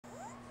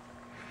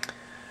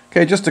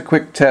Okay, just a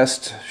quick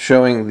test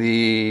showing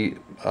the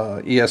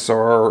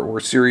ESR or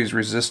series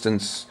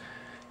resistance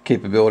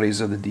capabilities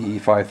of the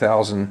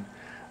DE-5000.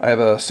 I have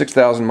a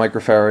 6,000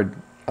 microfarad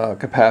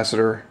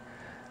capacitor.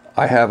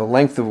 I have a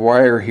length of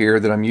wire here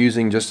that I'm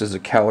using just as a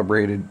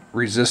calibrated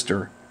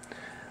resistor.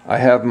 I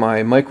have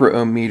my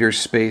micro-ohm meter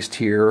spaced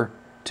here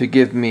to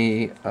give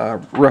me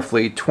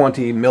roughly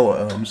 20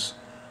 milliohms.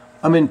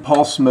 I'm in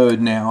pulse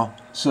mode now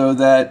so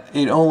that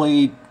it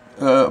only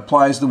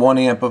applies the 1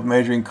 amp of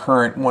measuring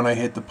current when I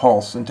hit the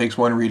pulse and takes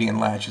one reading and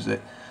latches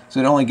it. So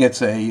it only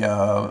gets a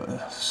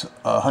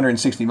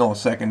 160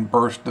 millisecond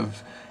burst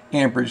of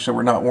amperage, so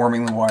we're not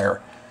warming the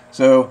wire.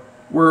 So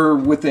we're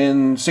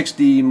within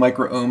 60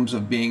 microohms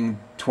of being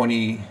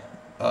 20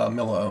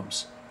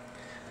 milliohms.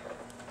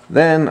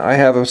 Then I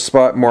have a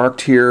spot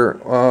marked here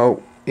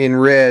in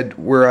red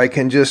where I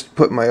can just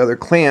put my other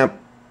clamp,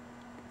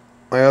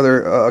 my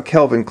other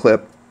Kelvin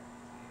clip,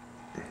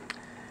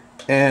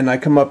 and I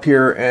come up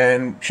here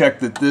and check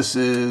that this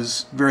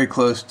is very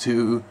close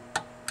to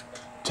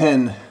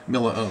 10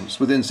 milliohms,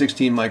 within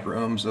 16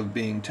 microohms of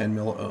being 10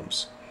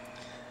 milliohms.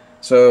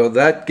 So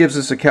that gives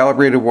us a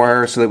calibrated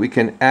wire so that we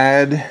can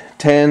add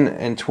 10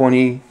 and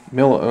 20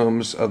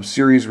 milliohms of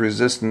series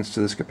resistance to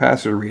this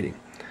capacitor reading.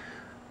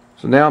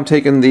 So now I'm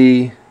taking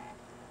the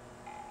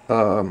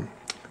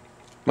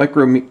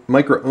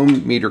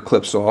micro-ohm meter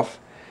clips off,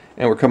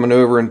 and we're coming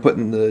over and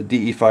putting the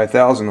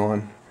DE-5000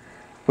 on,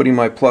 putting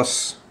my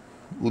plus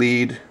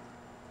lead.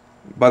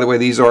 By the way,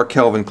 these are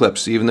Kelvin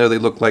clips. Even though they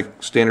look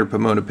like standard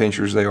Pomona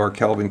pinchers, they are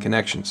Kelvin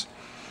connections.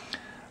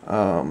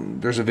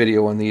 There's a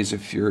video on these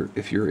if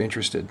you're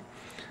interested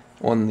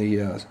on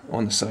the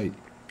site.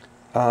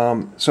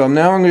 So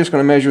now I'm just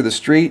going to measure the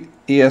straight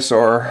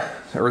ESR,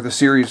 or the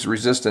series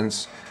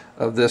resistance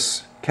of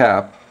this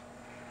cap,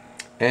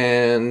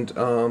 and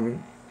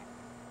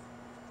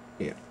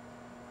yeah,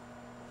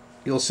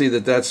 you'll see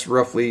that that's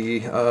roughly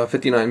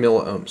 59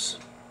 milliohms,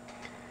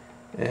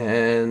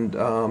 and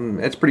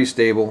it's pretty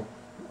stable.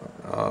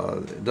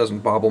 It doesn't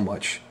bobble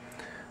much.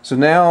 So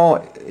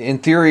now, in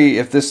theory,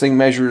 if this thing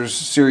measures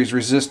series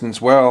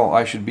resistance well,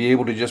 I should be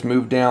able to just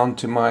move down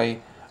to my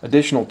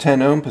additional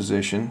 10 ohm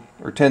position,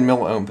 or 10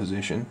 milliohm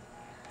position,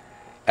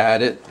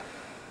 add it,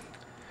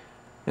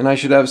 and I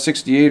should have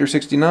 68 or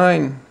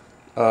 69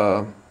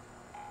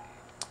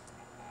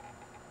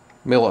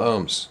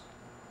 milliohms,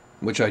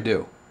 which I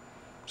do.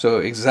 So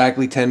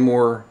exactly 10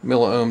 more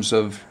milliohms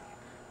of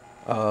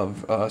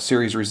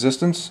series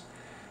resistance.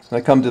 And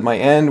I come to my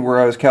end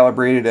where I was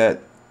calibrated at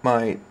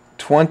my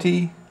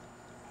 20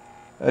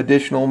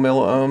 additional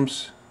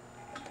milliohms.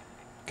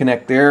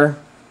 Connect there,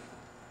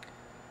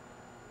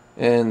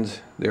 and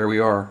there we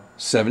are,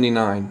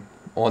 79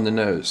 on the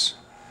nose.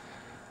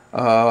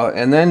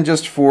 And then,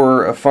 just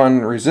for a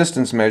fun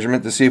resistance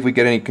measurement to see if we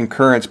get any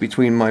concurrence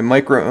between my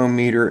micro-ohm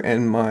meter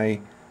and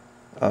my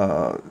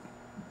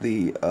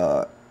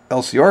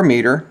LCR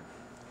meter,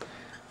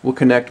 we'll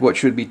connect what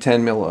should be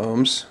 10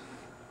 milliohms.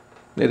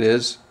 It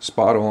is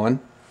spot on.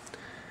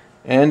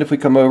 And if we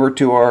come over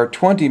to our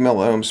 20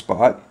 milliohm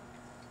spot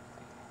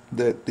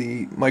that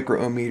the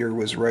micro-ohm meter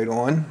was right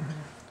on,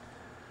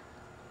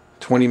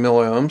 20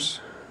 milliohms.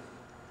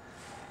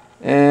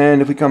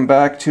 And if we come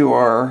back to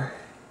our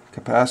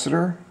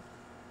capacitor,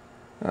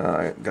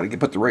 I got to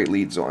put the right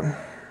leads on.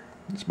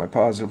 It's my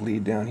positive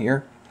lead down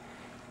here.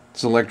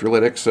 It's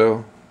electrolytic,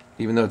 so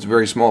even though it's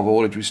very small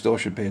voltage, we still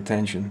should pay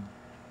attention.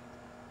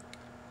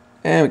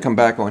 And we come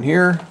back on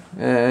here,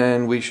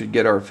 and we should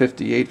get our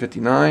 58,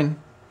 59,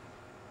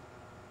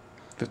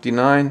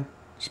 59,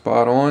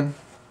 spot on.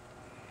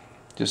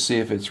 Just see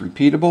if it's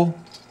repeatable.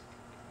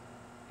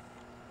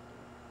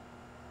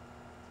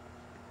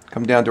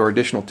 Come down to our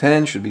additional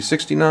 10, should be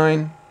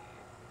 69.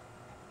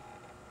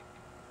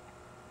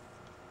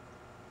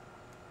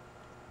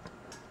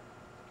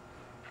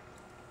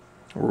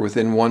 We're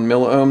within 1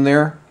 milliohm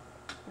there,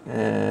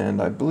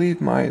 and I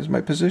believe is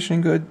my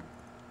positioning good?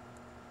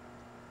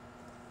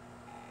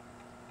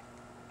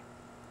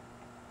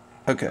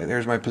 Okay,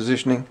 there's my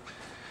positioning.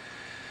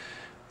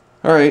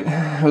 Alright,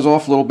 I was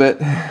off a little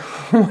bit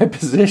my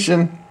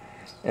position,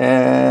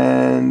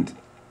 and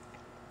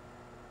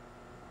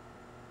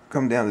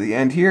come down to the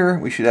end here.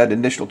 We should add an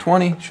additional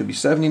 20, should be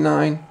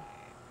 79.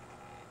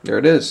 There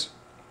it is.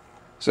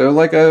 So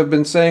like I've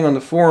been saying on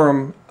the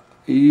forum,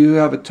 you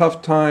have a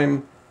tough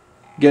time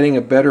getting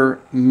a better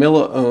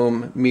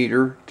milliohm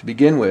meter to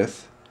begin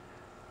with,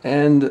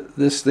 and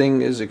this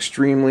thing is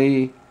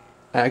extremely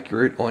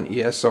accurate on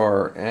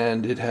ESR,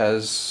 and it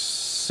has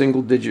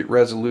single digit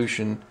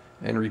resolution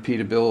and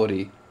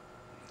repeatability.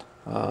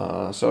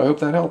 So I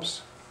hope that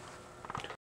helps.